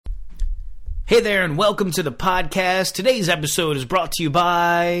Hey there, and welcome to the podcast. Today's episode is brought to you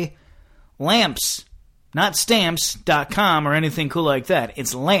by Lamps, not Stamps.com or anything cool like that.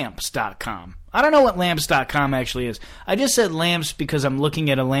 It's Lamps.com. I don't know what Lamps.com actually is. I just said Lamps because I'm looking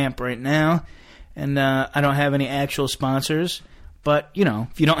at a lamp right now, and I don't have any actual sponsors. But, you know,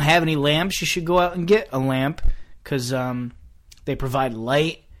 if you don't have any lamps, you should go out and get a lamp, because they provide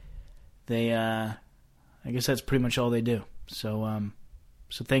light. They, I guess that's pretty much all they do.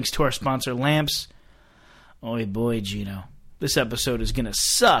 So thanks to our sponsor, Lamps. Oy boy, Gino. This episode is going to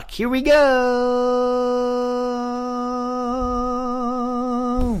suck. Here we go!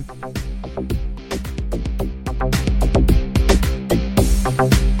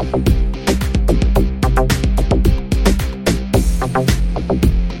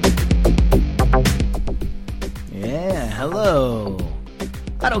 Yeah, hello.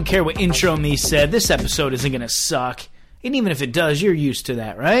 I don't care what intro me said. This episode isn't going to suck. And even if it does, you're used to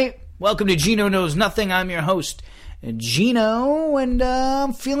that, right? Welcome to Gino Knows Nothing. I'm your host, Gino, and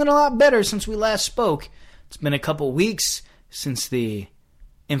I'm feeling a lot better since we last spoke. It's been a couple weeks since the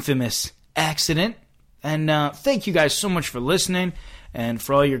infamous accident, and thank you guys so much for listening and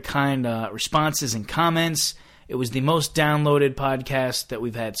for all your kind responses and comments. It was the most downloaded podcast that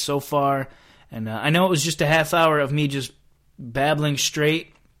we've had so far, and I know it was just a half hour of me just babbling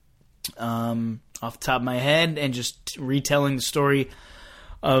straight, off the top of my head and just retelling the story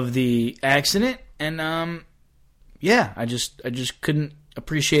of the accident. And, yeah, I just couldn't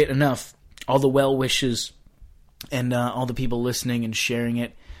appreciate enough all the well wishes and all the people listening and sharing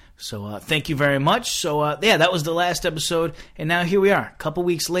it. So thank you very much. So, yeah, that was the last episode. And now here we are, a couple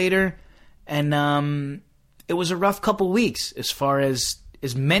weeks later. And it was a rough couple weeks as far as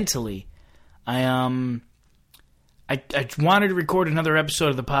mentally. I wanted to record another episode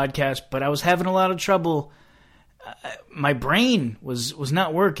of the podcast, but I was having a lot of trouble. My brain was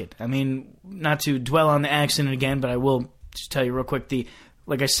not working. I mean, not to dwell on the accident again, but I will just tell you real quick.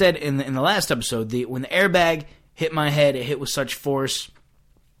 Like I said in the last episode, when the airbag hit my head, it hit with such force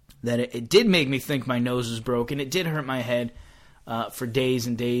that it did make me think my nose was broken. It did hurt my head for days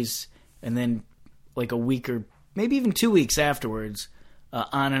and days, and then like a week or maybe even 2 weeks afterwards,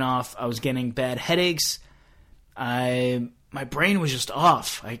 on and off, I was getting bad headaches. My brain was just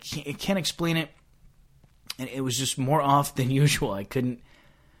off. I can't explain it. And it was just more off than usual. I couldn't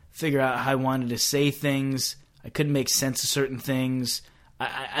figure out how I wanted to say things. I couldn't make sense of certain things.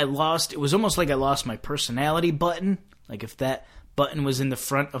 I lost, it was almost like I lost my personality button. Like if that button was in the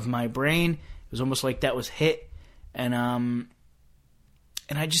front of my brain, it was almost like that was hit. And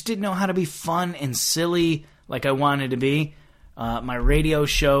I just didn't know how to be fun and silly like I wanted to be. My radio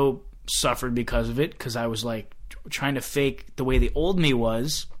show suffered because of it, because I was like trying to fake the way the old me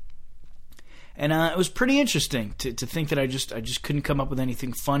was, and it was pretty interesting to think that I just couldn't come up with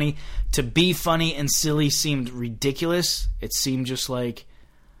anything funny. To be funny and silly seemed ridiculous. It seemed just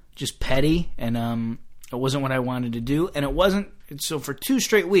petty, and it wasn't what I wanted to do, and it wasn't. So for 2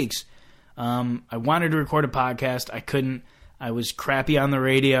 straight weeks, I wanted to record a podcast. I couldn't. I was crappy on the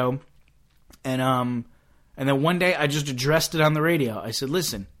radio, and then one day I just addressed it on the radio. I said,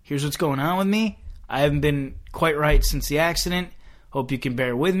 "Listen, here's what's going on with me. I haven't been quite right since the accident. Hope you can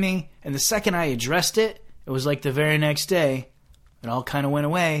bear with me." And the second I addressed it, it was like the very next day, it all kind of went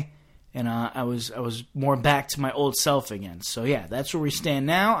away, and I was more back to my old self again. So yeah, that's where we stand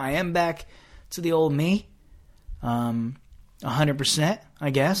now. I am back to the old me, 100%, I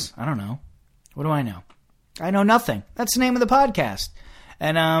guess. I don't know. What do I know? I know nothing. That's the name of the podcast.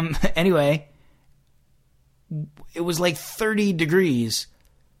 And anyway, it was like 30 degrees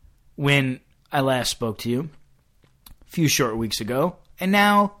when I last spoke to you a few short weeks ago, and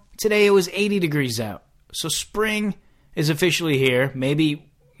now today it was 80 degrees out. So spring is officially here. Maybe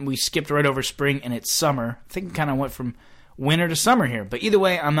we skipped right over spring and it's summer. I think it kind of went from winter to summer here. But either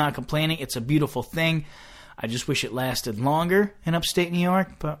way, I'm not complaining. It's a beautiful thing. I just wish it lasted longer in upstate New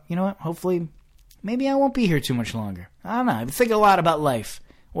York. But you know what? Hopefully, maybe I won't be here too much longer. I don't know. I think a lot about life,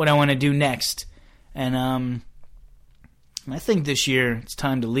 what I want to do next. And I think this year it's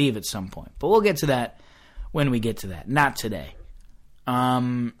time to leave at some point. But we'll get to that when we get to that. Not today.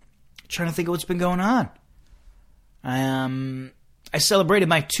 Trying to think of what's been going on. I celebrated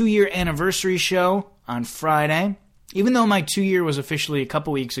my 2-year anniversary show on Friday. Even though my 2-year was officially a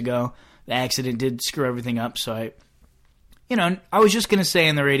couple weeks ago, the accident did screw everything up. So I was just going to say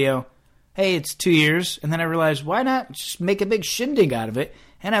on the radio, hey, it's 2 years. And then I realized, why not just make a big shindig out of it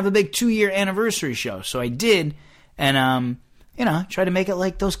and have a big 2-year anniversary show? So I did. And, try to make it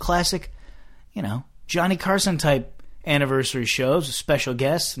like those classic, Johnny Carson type anniversary shows with special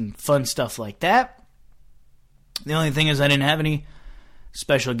guests and fun stuff like that. The only thing is I didn't have any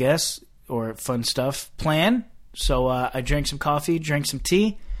special guests. or fun stuff plan. So I drank some coffee, drank some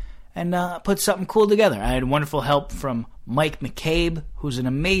tea, and put something cool together. I had wonderful help from Mike McCabe, who's an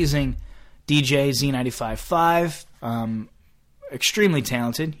amazing DJ, Z95.5. Extremely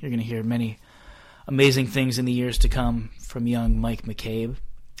talented. You're going to hear many amazing things in the years to come from young Mike McCabe.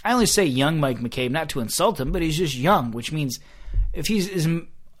 I only say young Mike McCabe not to insult him, but he's just young, which means if he's as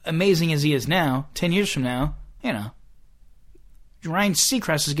amazing as he is now, 10 years from now, you know, Ryan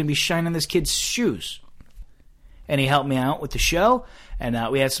Seacrest is going to be shining this kid's shoes. And he helped me out with the show, and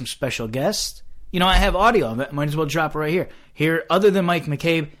we had some special guests. You know, I have audio of it. Might as well drop it right here. Here, other than Mike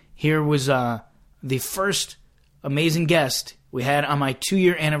McCabe, here was the first amazing guest we had on my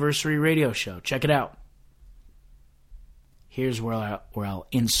 2-year anniversary radio show. Check it out. Here's where I'll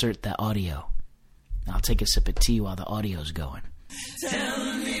insert that audio. I'll take a sip of tea while the audio's going.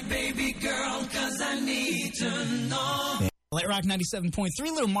 Tell me, baby girl, 'cause I need to know. Yeah. Light Rock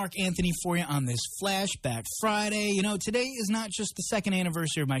 97.3, little Mark Anthony for you on this Flashback Friday. You know, today is not just the second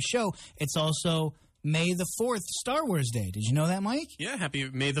anniversary of my show, it's also May the 4th, Star Wars Day. Did you know that, Mike? Yeah, happy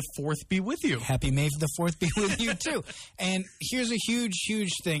May the 4th be with you. Happy May the 4th be with you, too. And here's a huge, huge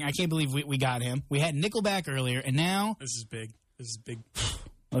thing. I can't believe we got him. We had Nickelback earlier, and now... This is big. This is big.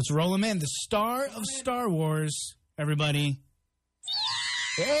 Let's roll him in. The star of Star Wars, everybody.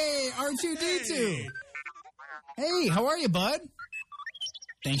 Hey, R2-D2. Hey, how are you, bud?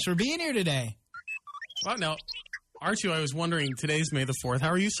 Thanks for being here today. Well, now, R2, I was wondering, today's May the 4th. How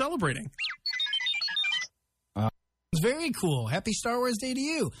are you celebrating? It's very cool. Happy Star Wars Day to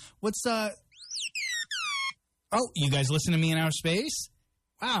you. What's, Oh, you guys listen to me in outer space?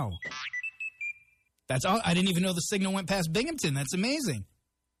 Wow. That's all. I didn't even know the signal went past Binghamton. That's amazing.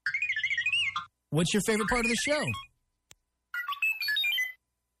 What's your favorite part of the show?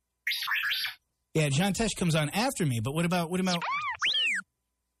 Yeah, John Tesh comes on after me, but what about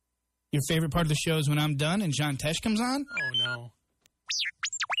your favorite part of the show is when I'm done and John Tesh comes on? Oh, no.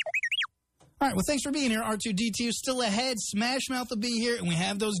 All right, well, thanks for being here, R2-D2. Still ahead, Smash Mouth will be here, and we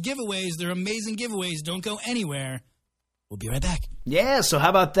have those giveaways. They're amazing giveaways. Don't go anywhere. We'll be right back. Yeah, so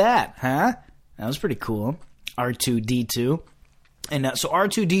how about that, huh? That was pretty cool. R2-D2. And so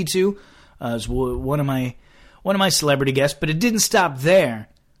R2-D2 is one of my celebrity guests, but it didn't stop there.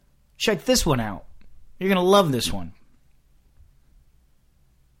 Check this one out. You're going to love this one.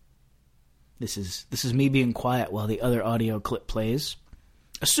 This is me being quiet while the other audio clip plays.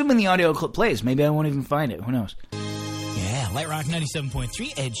 Assuming the audio clip plays. Maybe I won't even find it. Who knows? Yeah, Light Rock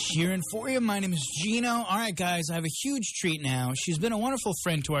 97.3, Ed Sheeran for you. My name is Gino. All right, guys, I have a huge treat now. She's been a wonderful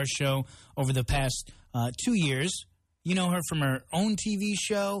friend to our show over the past 2 years. You know her from her own TV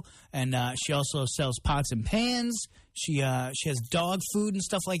show, and she also sells pots and pans. She has dog food and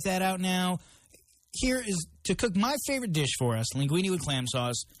stuff like that out now. Here is to cook my favorite dish for us, linguine with clam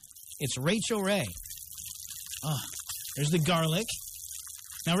sauce. It's Rachel Ray. Oh, there's the garlic.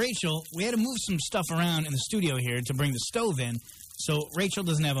 Now, Rachel, we had to move some stuff around in the studio here to bring the stove in, so Rachel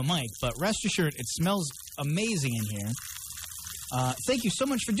doesn't have a mic, but rest assured, it smells amazing in here. Thank you so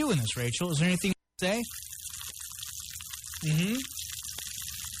much for doing this, Rachel. Is there anything to say? Mm-hmm.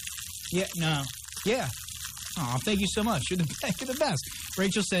 Yeah, no. Yeah. Oh, thank you so much. You're the best.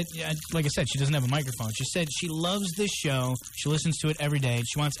 Rachel said, like I said, she doesn't have a microphone. She said she loves this show. She listens to it every day.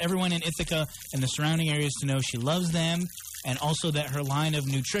 She wants everyone in Ithaca and the surrounding areas to know she loves them, and also that her line of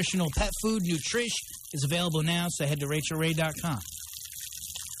nutritional pet food, Nutrish, is available now, so head to rachelray.com.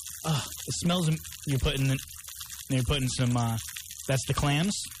 Oh, it smells... You're putting some... that's the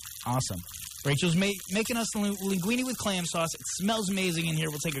clams? Awesome. Rachel's making us linguine with clam sauce. It smells amazing in here.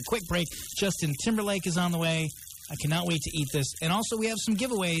 We'll take a quick break. Justin Timberlake is on the way. I cannot wait to eat this. And also, we have some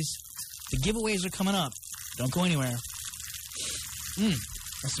giveaways. The giveaways are coming up. Don't go anywhere.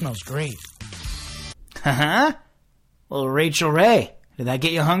 That smells great. Haha. Well, Rachel Ray. Did that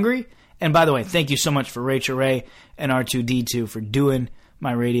get you hungry? And by the way, thank you so much for Rachel Ray and R2-D2 for doing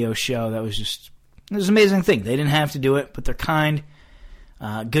my radio show. It was an amazing thing. They didn't have to do it, but they're kind,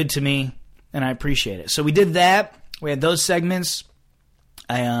 good to me, and I appreciate it. So we did that. We had those segments.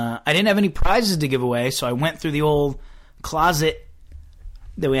 I didn't have any prizes to give away, so I went through the old closet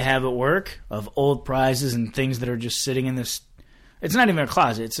that we have at work of old prizes and things that are just sitting in this. It's not even a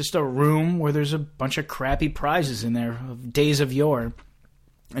closet. It's just a room where there's a bunch of crappy prizes in there of days of yore.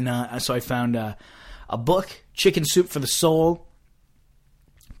 And so I found a book, Chicken Soup for the Soul,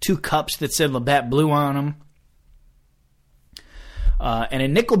 2 cups that said Labatt Blue on them, and a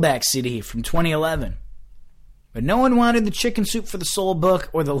Nickelback CD from 2011. But no one wanted the Chicken Soup for the Soul book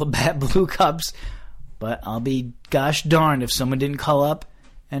or the Labatt Blue cups. But I'll be gosh darned if someone didn't call up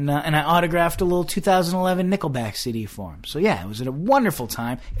And I autographed a little 2011 Nickelback CD for him. So yeah, it was a wonderful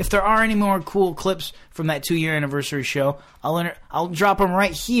time. If there are any more cool clips from that 2-year anniversary show, I'll drop them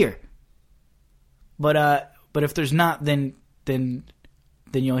right here. But if there's not, then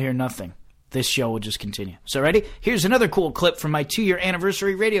you'll hear nothing. This show will just continue. So ready? Here's another cool clip from my 2-year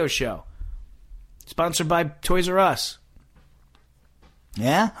anniversary radio show. Sponsored by Toys R Us.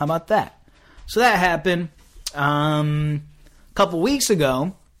 Yeah, how about that? So that happened a couple weeks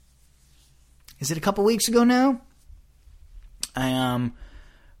ago. Is it a couple weeks ago now?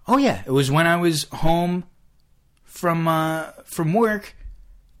 Oh yeah, it was when I was home from work.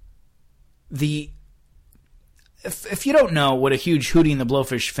 If you don't know what a huge Hootie and the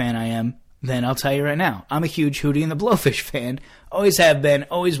Blowfish fan I am, then I'll tell you right now. I'm a huge Hootie and the Blowfish fan. Always have been,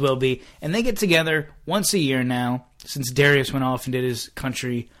 always will be. And they get together once a year now, since Darius went off and did his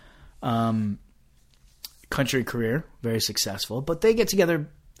country career. Very successful. But they get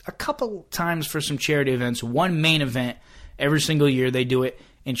together a couple times for some charity events. One main event every single year. They do it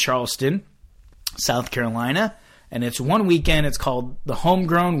in Charleston, South Carolina. And it's one weekend. It's called the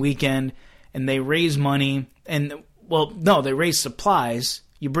Homegrown Weekend. And they raise money. And, well, no, they raise supplies.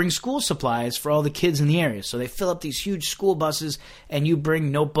 You bring school supplies for all the kids in the area. So they fill up these huge school buses, and you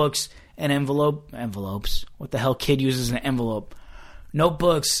bring notebooks and envelopes. What the hell kid uses an envelope?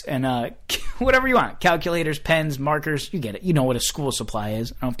 Notebooks and whatever you want. Calculators, pens, markers. You get it. You know what a school supply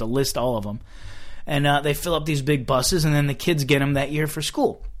is. I don't have to list all of them. And they fill up these big buses, and then the kids get them that year for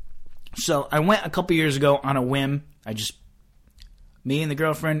school. So I went a couple years ago on a whim. Me and the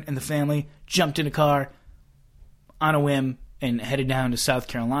girlfriend and the family jumped in a car on a whim and headed down to South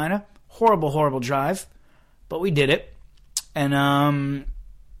Carolina. Horrible, horrible drive, but we did it. And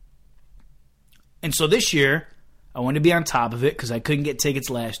so this year, I wanted to be on top of it because I couldn't get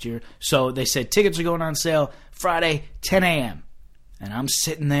tickets last year. So they said tickets are going on sale Friday, 10 a.m. And I'm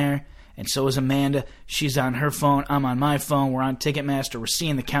sitting there, and so is Amanda. She's on her phone. I'm on my phone. We're on Ticketmaster. We're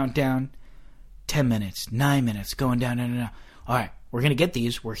seeing the countdown. 10 minutes, 9 minutes, going down. All right, we're going to get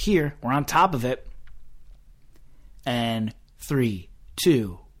these. We're here. We're on top of it. And 3,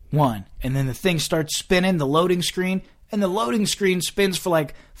 2, 1. And then the thing starts spinning, the loading screen. And the loading screen spins for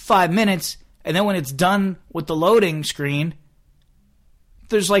like 5 minutes. And then when it's done with the loading screen,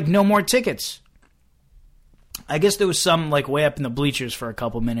 there's like no more tickets. I guess there was some like way up in the bleachers for a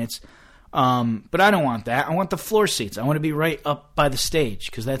couple minutes. But I don't want that. I want the floor seats. I want to be right up by the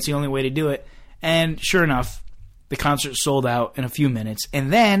stage because that's the only way to do it. And sure enough, the concert sold out in a few minutes.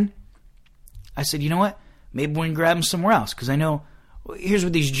 And then I said, you know what? Maybe we can grab them somewhere else. Because I know, here's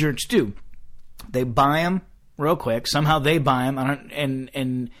what these jerks do. They buy them real quick. Somehow they buy them.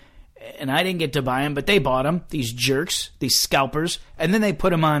 And I didn't get to buy them, but they bought them. These jerks, these scalpers. And then they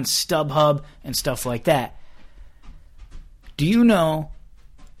put them on StubHub and stuff like that. Do you know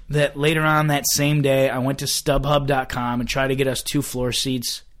that later on that same day, I went to StubHub.com and tried to get us 2 floor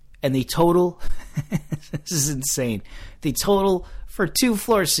seats? And the total, this is insane, the total for 2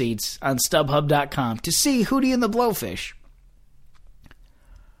 floor seats on StubHub.com to see Hootie and the Blowfish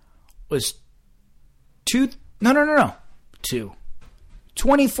was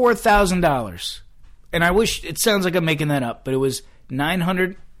 $24,000. And I wish, it sounds like I'm making that up, but it was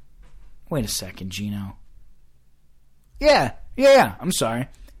 900, wait a second, Gino. Yeah, I'm sorry.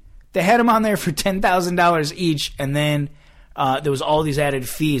 They had them on there for $10,000 each, and then there was all these added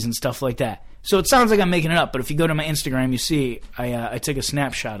fees and stuff like that. So it sounds like I'm making it up, but if you go to my Instagram, you see I took a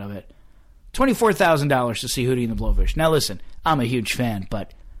snapshot of it. $24,000 to see Hootie and the Blowfish. Now listen, I'm a huge fan,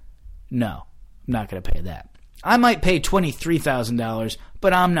 but no, I'm not going to pay that. I might pay $23,000,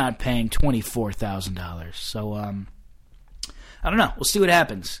 but I'm not paying $24,000. So I don't know. We'll see what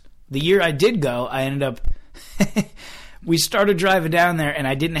happens. The year I did go, I ended up... we started driving down there, and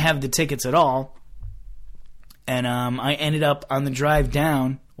I didn't have the tickets at all. And I ended up on the drive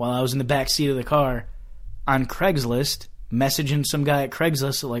down while I was in the back seat of the car on Craigslist, messaging some guy at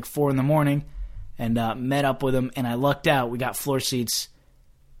Craigslist at like 4 in the morning, and met up with him, and I lucked out. We got floor seats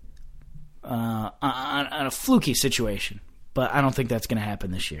on a fluky situation. But I don't think that's going to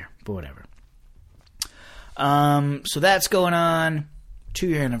happen this year, but whatever. So that's going on.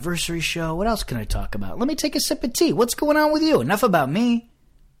 2-year anniversary show. What else can I talk about? Let me take a sip of tea. What's going on with you? Enough about me.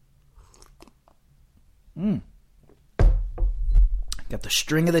 Got the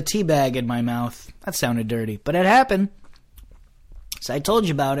string of the tea bag in my mouth. That sounded dirty, but it happened. So I told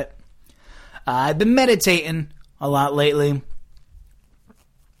you about it. I've been meditating a lot lately.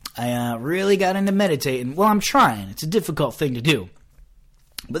 I really got into meditating. Well, I'm trying. It's a difficult thing to do.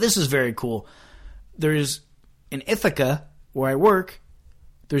 But this is very cool. There's in Ithaca, where I work,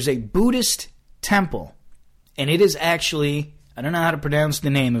 there's a Buddhist temple. And it is actually I don't know how to pronounce the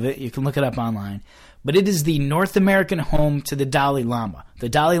name of it. You can look it up online. But it is the North American home to the Dalai Lama. The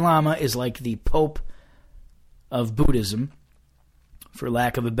Dalai Lama is like the Pope of Buddhism, for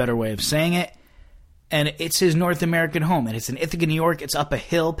lack of a better way of saying it. And it's his North American home. And it's in Ithaca, New York. It's up a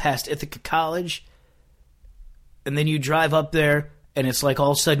hill past Ithaca College. And then you drive up there, and it's like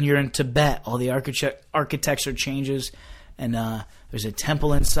all of a sudden you're in Tibet. All the architecture changes, and there's a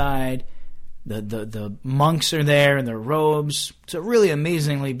temple inside. The monks are there in their robes. It's a really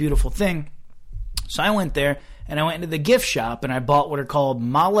amazingly beautiful thing. So I went there, and I went into the gift shop, and I bought what are called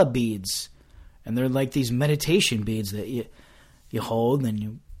mala beads. And they're like these meditation beads that you hold, and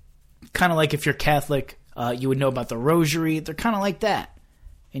you kind of like if you're Catholic, you would know about the rosary. They're kind of like that.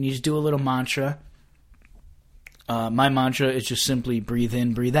 And you just do a little mantra. My mantra is just simply breathe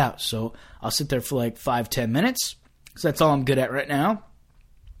in, breathe out. So I'll sit there for like 5-10 minutes, because that's all I'm good at right now.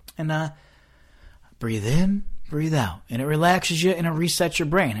 And breathe in, breathe out. And it relaxes you and it resets your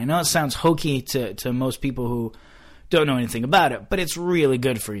brain. I know it sounds hokey to most people who don't know anything about it, but it's really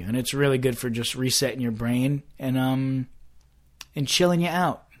good for you. And it's really good for just resetting your brain and chilling you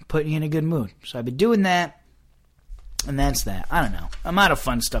out, putting you in a good mood. So I've been doing that, and that's that. I don't know. I'm out of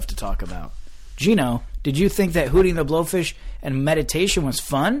fun stuff to talk about. Gino, did you think that Hootie and the Blowfish and meditation was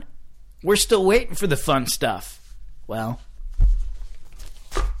fun? We're still waiting for the fun stuff. Well,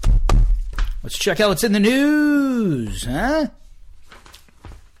 let's check out what's in the news, huh?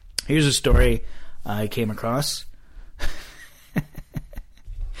 Here's a story I came across.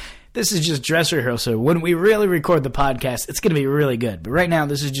 This is just dress rehearsal. When we really record the podcast, it's going to be really good. But right now,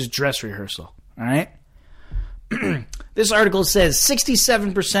 this is just dress rehearsal, all right? This article says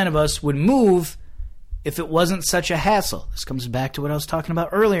 67% of us would move if it wasn't such a hassle. This comes back to what I was talking about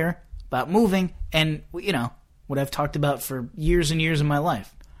earlier, about moving, and, you know, what I've talked about for years and years in my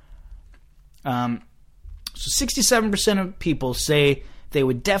life. So 67% of people say they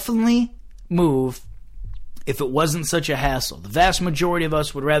would definitely move if it wasn't such a hassle. The vast majority of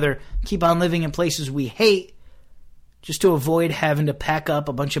us would rather keep on living in places we hate just to avoid having to pack up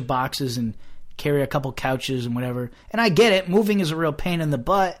a bunch of boxes and carry a couple couches and whatever. And I get it. Moving is a real pain in the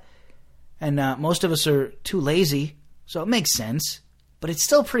butt. And most of us are too lazy. So it makes sense. But it's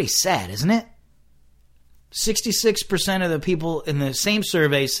still pretty sad, isn't it? 66% of the people in the same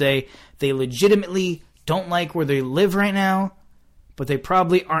survey say they legitimately don't like where they live right now, but they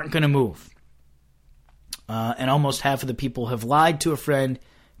probably aren't going to move. And almost half of the people have lied to a friend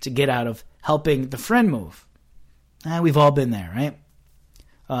to get out of helping the friend move. We've all been there, right?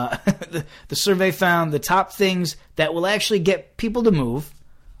 The survey found the top things that will actually get people to move,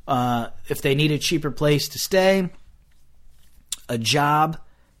 if they need a cheaper place to stay, a job,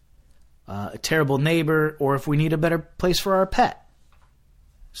 a terrible neighbor, or if we need a better place for our pet.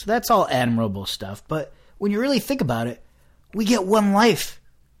 So that's all admirable stuff. But when you really think about it, we get one life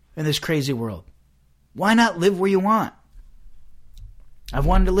in this crazy world. Why not live where you want? I've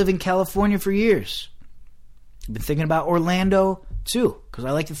wanted to live in California for years. I've been thinking about Orlando, too, because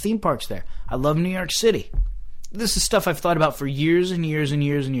I like the theme parks there. I love New York City. This is stuff I've thought about for years and years and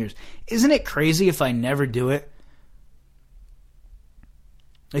years and years. Isn't it crazy if I never do it?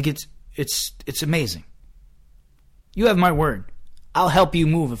 Like, it's amazing. You have my word. I'll help you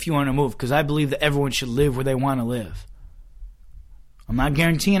move if you want to move, because I believe that everyone should live where they want to live. I'm not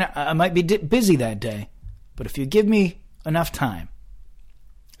guaranteeing I might be busy that day, but if you give me enough time,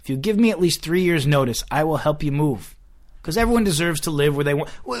 if you give me at least 3 years' notice, I will help you move. Because everyone deserves to live where they want.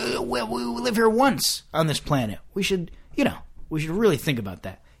 We live here once on this planet. We should really think about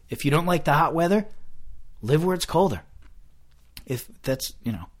that. If you don't like the hot weather, live where it's colder. If that's,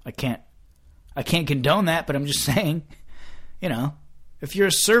 I can't condone that, but I'm just saying, if you're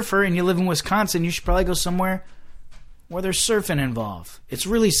a surfer and you live in Wisconsin, you should probably go somewhere where there's surfing involved. It's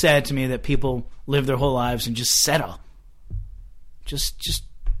really sad to me that people live their whole lives and just settle. Just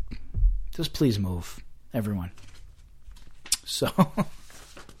please move, everyone. So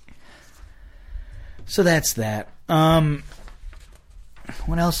that's that. What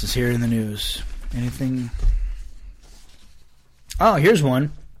else is here in the news? Anything? Oh, here's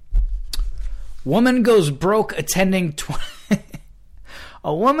one. Woman goes broke attending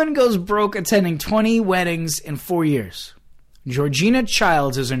A woman goes broke attending 20 weddings in 4 years. Georgina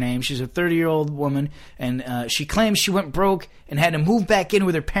Childs is her name. She's a 30-year-old woman, and she claims she went broke and had to move back in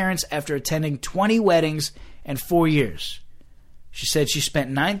with her parents after attending 20 weddings in 4 years. She said she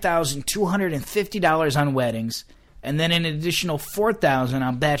spent $9,250 on weddings and then an additional $4,000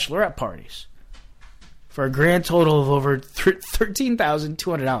 on bachelorette parties for a grand total of over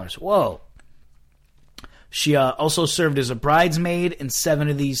 $13,200. Whoa. She also served as a bridesmaid in 7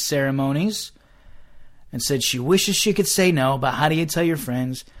 of these ceremonies. and said she wishes she could say no, but how do you tell your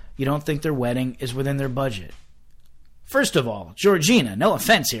friends you don't think their wedding is within their budget? First of all, Georgina, no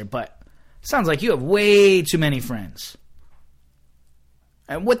offense here, but it sounds like you have way too many friends.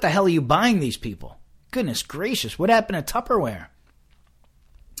 And what the hell are you buying these people? Goodness gracious, what happened to Tupperware?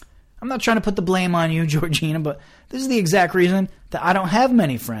 I'm not trying to put the blame on you, Georgina, but this is the exact reason that I don't have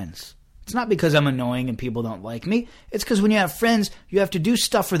many friends. It's not because I'm annoying and people don't like me. It's because when you have friends, you have to do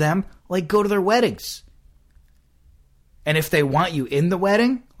stuff for them, like go to their weddings. And if they want you in the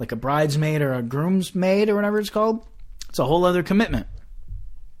wedding, like a bridesmaid or a groomsmaid or whatever it's called, it's a whole other commitment.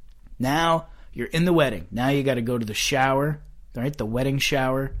 Now you're in the wedding. Now you got to go to the shower, right? The wedding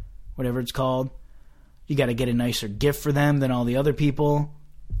shower, whatever it's called. You got to get a nicer gift for them than all the other people.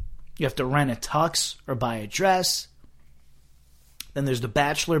 You have to rent a tux or buy a dress. Then there's the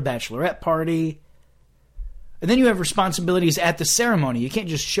bachelorette party. And then you have responsibilities at the ceremony. You can't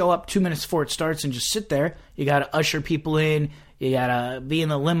just show up 2 minutes before it starts and just sit there. You got to usher people in. You got to be in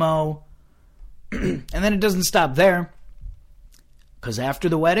the limo. And then it doesn't stop there. Because after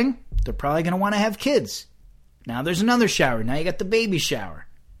the wedding, they're probably going to want to have kids. Now there's another shower. Now you got the baby shower.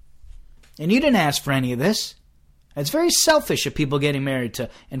 And you didn't ask for any of this. It's very selfish of people getting married to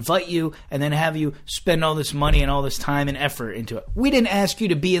invite you and then have you spend all this money and all this time and effort into it. We didn't ask you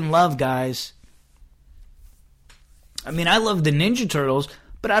to be in love, guys. I mean, I love the Ninja Turtles,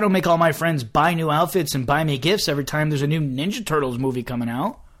 but I don't make all my friends buy new outfits and buy me gifts every time there's a new Ninja Turtles movie coming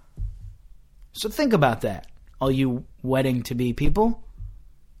out. So think about that, all you wedding-to-be people.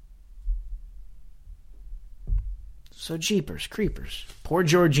 So jeepers, creepers. Poor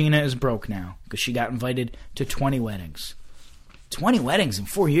Georgina is broke now because she got invited to 20 weddings. 20 weddings in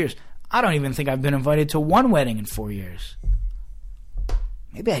 4 years. I don't even think I've been invited to one wedding in 4 years.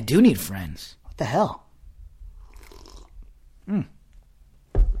 Maybe I do need friends. What the hell?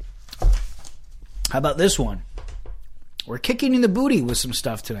 How about this one? We're kicking in the booty with some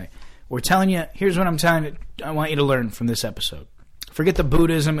stuff tonight. We're telling you, here's what I want you to learn from this episode. Forget the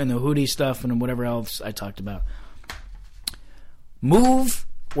Buddhism and the Hootie stuff and whatever else I talked about. Move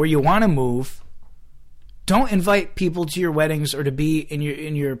where you want to move. Don't invite people to your weddings or to be in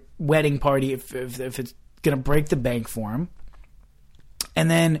your wedding party if it's going to break the bank for them.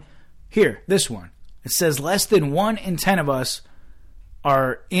 And then, here, this one. It says less than 1 in 10 of us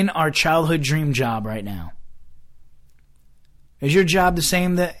are in our childhood dream job right now. Is your job the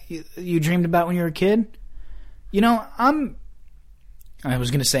same that you dreamed about when you were a kid? You know, I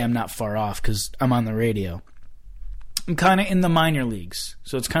was going to say I'm not far off because I'm on the radio. I'm kind of in the minor leagues.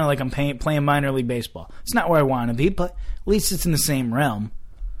 So it's kind of like I'm playing minor league baseball. It's not where I want to be, but at least it's in the same realm.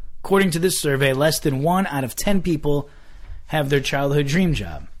 According to this survey, less than 1 out of 10 people have their childhood dream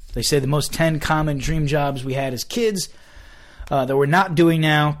job. They say the most 10 common dream jobs we had as kids that we're not doing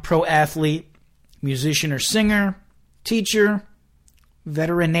now: pro athlete, musician or singer, teacher,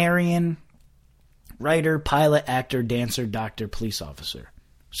 veterinarian, writer, pilot, actor, dancer, doctor, police officer.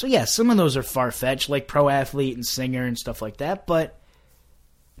 So yeah, some of those are far-fetched, like pro athlete and singer and stuff like that, but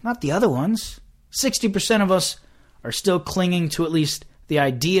not the other ones. 60% of us are still clinging to at least the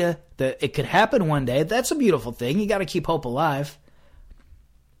idea that it could happen one day. That's a beautiful thing. You got to keep hope alive.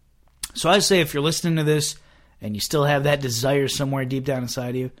 So I say if you're listening to this and you still have that desire somewhere deep down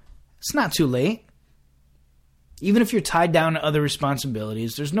inside of you, it's not too late. Even if you're tied down to other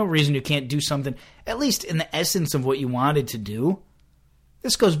responsibilities, there's no reason you can't do something, at least in the essence of what you wanted to do.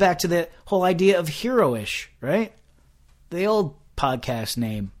 This goes back to the whole idea of hero-ish, right? The old podcast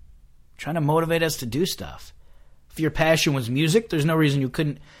name, trying to motivate us to do stuff. If your passion was music, there's no reason you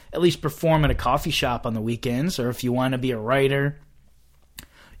couldn't at least perform at a coffee shop on the weekends. Or if you want to be a writer,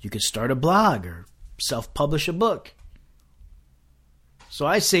 you could start a blog or self-publish a book. So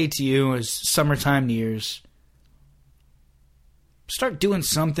I say to you, as summertime nears, start doing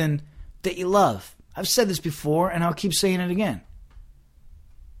something that you love. I've said this before, and I'll keep saying it again.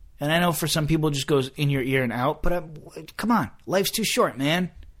 And I know for some people it just goes in your ear and out, but come on, life's too short, man.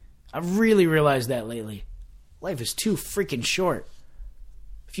 I've really realized that lately. Life is too freaking short.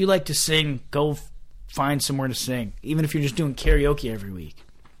 If you like to sing, go find somewhere to sing, even if you're just doing karaoke every week.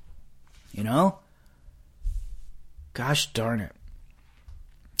 You know? Gosh darn it.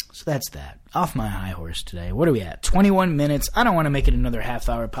 So that's that. Off my high horse today. What are we at? 21 minutes. I don't want to make it another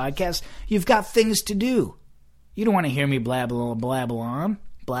half-hour podcast. You've got things to do. You don't want to hear me blabble on.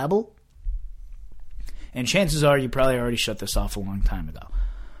 Blabble. And chances are you probably already shut this off a long time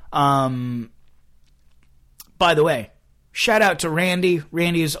ago. By the way, shout out to Randy.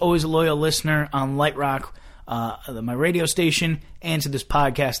 Randy is always a loyal listener on Light Rock, my radio station, and to this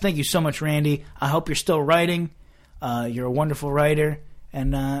podcast. Thank you so much, Randy. I hope you're still writing. You're a wonderful writer.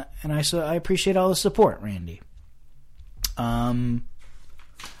 And I appreciate all the support, Randy.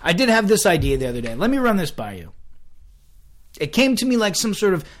 I did have this idea the other day. Let me run this by you. It came to me like some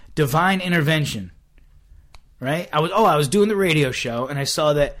sort of divine intervention, right? I was doing the radio show, and I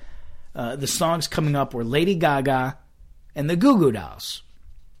saw that the songs coming up were Lady Gaga and the Goo Goo Dolls.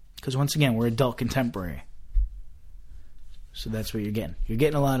 Because once again, we're adult contemporary. So that's what you're getting. You're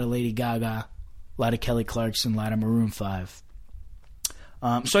getting a lot of Lady Gaga, a lot of Kelly Clarkson, a lot of Maroon 5.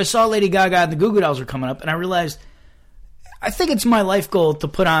 So I saw Lady Gaga and the Goo Goo Dolls were coming up, and I realized I think it's my life goal to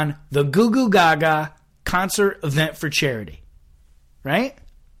put on the Goo Goo Gaga concert event for charity. Right?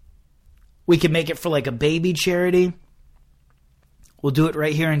 We could make it for like a baby charity. We'll do it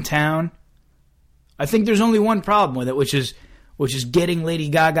right here in town. I think there's only one problem with it, which is getting Lady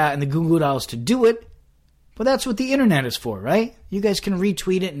Gaga and the Goo Goo Dolls to do it. But that's what the internet is for, right? You guys can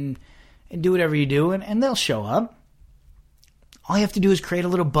retweet it and do whatever you do, and they'll show up. All you have to do is create a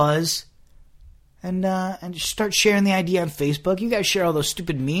little buzz and just start sharing the idea on Facebook. You guys share all those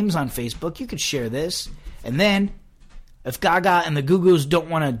stupid memes on Facebook. You could share this. And then, if Gaga and the Goo Goos don't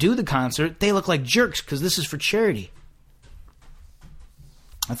want to do the concert, they look like jerks because this is for charity.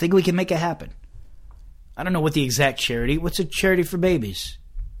 I think we can make it happen. I don't know what the exact charity. What's a charity for babies?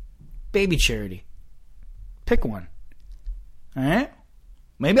 Baby charity. Pick one. All right?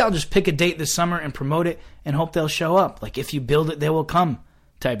 Maybe I'll just pick a date this summer and promote it and hope they'll show up. Like, if you build it, they will come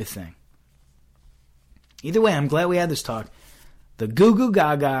type of thing. Either way, I'm glad we had this talk. The Goo Goo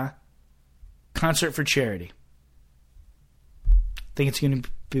Gaga concert for charity. I think it's going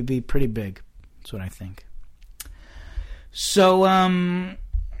to be pretty big. That's what I think. So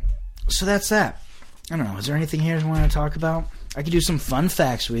that's that. I don't know. Is there anything here you want to talk about? I could do some fun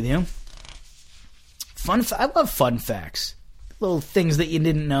facts with you. I love fun facts. Little things that you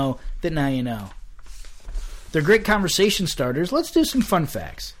didn't know that now you know. They're great conversation starters. Let's do some fun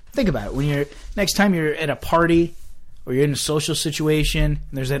facts. Think about it. Next time you're at a party or you're in a social situation and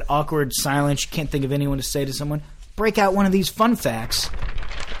there's that awkward silence, you can't think of anyone to say to someone, break out one of these fun facts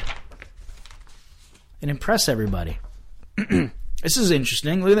and impress everybody. This is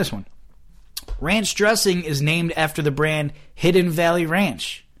interesting. Look at this one. Ranch dressing is named after the brand Hidden Valley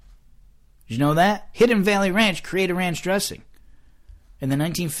Ranch. Did you know that? Hidden Valley Ranch created ranch dressing in the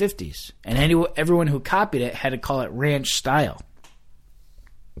 1950s. And everyone who copied it had to call it ranch style.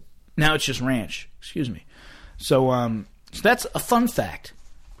 Now it's just ranch. Excuse me. So that's a fun fact.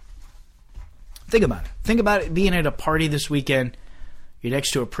 Think about it. Think about it being at a party this weekend. You're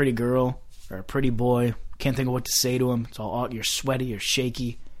next to a pretty girl or a pretty boy. Can't think of what to say to him. It's all you're sweaty, you're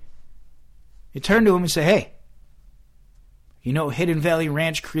shaky. You turn to him and say, hey, you know Hidden Valley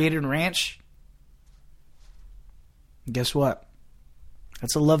Ranch created ranch? And guess what?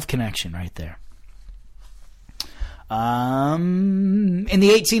 That's a love connection right there. In the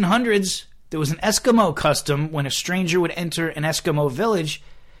 1800s, there was an Eskimo custom. When a stranger would enter an Eskimo village,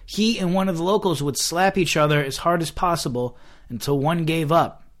 he and one of the locals would slap each other as hard as possible until one gave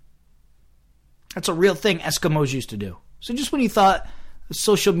up. That's a real thing Eskimos used to do. So just when you thought the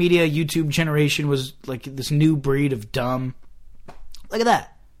social media YouTube generation was like this new breed of dumb, look at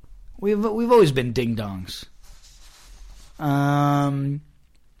that. We've always been ding-dongs.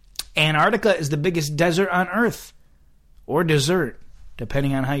 Antarctica is the biggest desert on Earth. Or desert,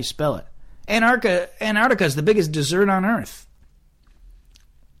 depending on how you spell it. Antarctica is the biggest desert on Earth.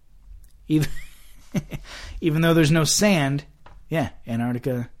 Even though there's no sand, yeah,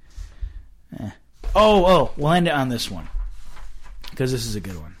 Antarctica. We'll end it on this one. Because this is a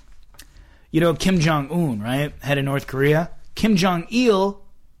good one. You know Kim Jong-un, right? Head of North Korea. Kim Jong-il,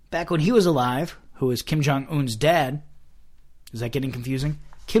 back when he was alive, who was Kim Jong-un's dad. Is that getting confusing?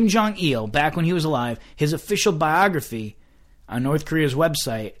 Kim Jong-il, back when he was alive, his official biography on North Korea's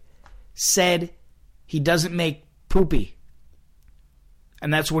website said he doesn't make poopy.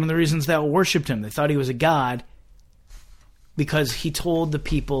 And that's one of the reasons they all worshipped him. They thought he was a god because he told the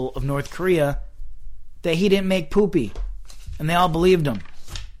people of North Korea that he didn't make poopy. And they all believed him.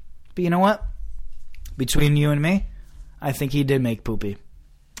 But you know what? Between you and me, I think he did make poopy.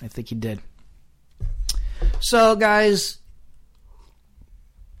 I think he did. So, guys,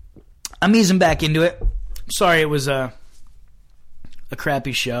 I'm easing back into it. Sorry it was a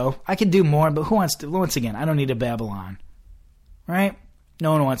crappy show. I could do more, but who wants to? Once again, I don't need to babble on. Right?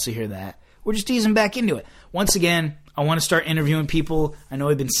 No one wants to hear that. We're just easing back into it. Once again, I want to start interviewing people. I know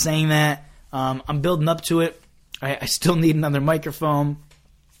I've been saying that. I'm building up to it. I still need another microphone.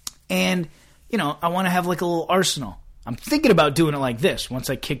 And, I want to have like a little arsenal. I'm thinking about doing it like this once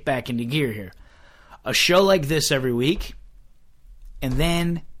I kick back into gear here. A show like this every week, and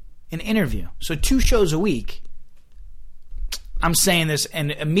then an interview. So 2 shows a week. I'm saying this,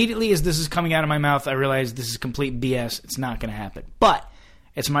 and immediately as this is coming out of my mouth, I realize this is complete BS. It's not going to happen. But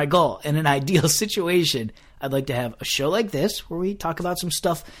it's my goal. In an ideal situation, I'd like to have a show like this where we talk about some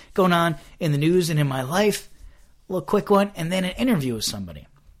stuff going on in the news and in my life, a little quick one, and then an interview with somebody.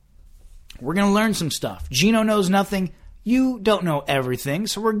 We're going to learn some stuff. Gino knows nothing. You don't know everything,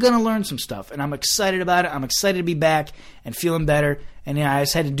 so we're going to learn some stuff, and I'm excited about it. I'm excited to be back and feeling better, and yeah, I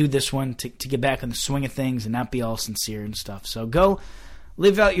just had to do this one to get back in the swing of things and not be all sincere and stuff. So go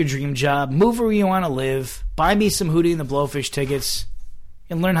live out your dream job, move where you want to live, buy me some Hootie and the Blowfish tickets,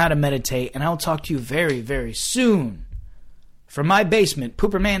 and learn how to meditate, and I'll talk to you very, very soon. From my basement,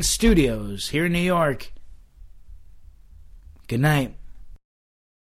 Pooperman Studios here in New York. Good night.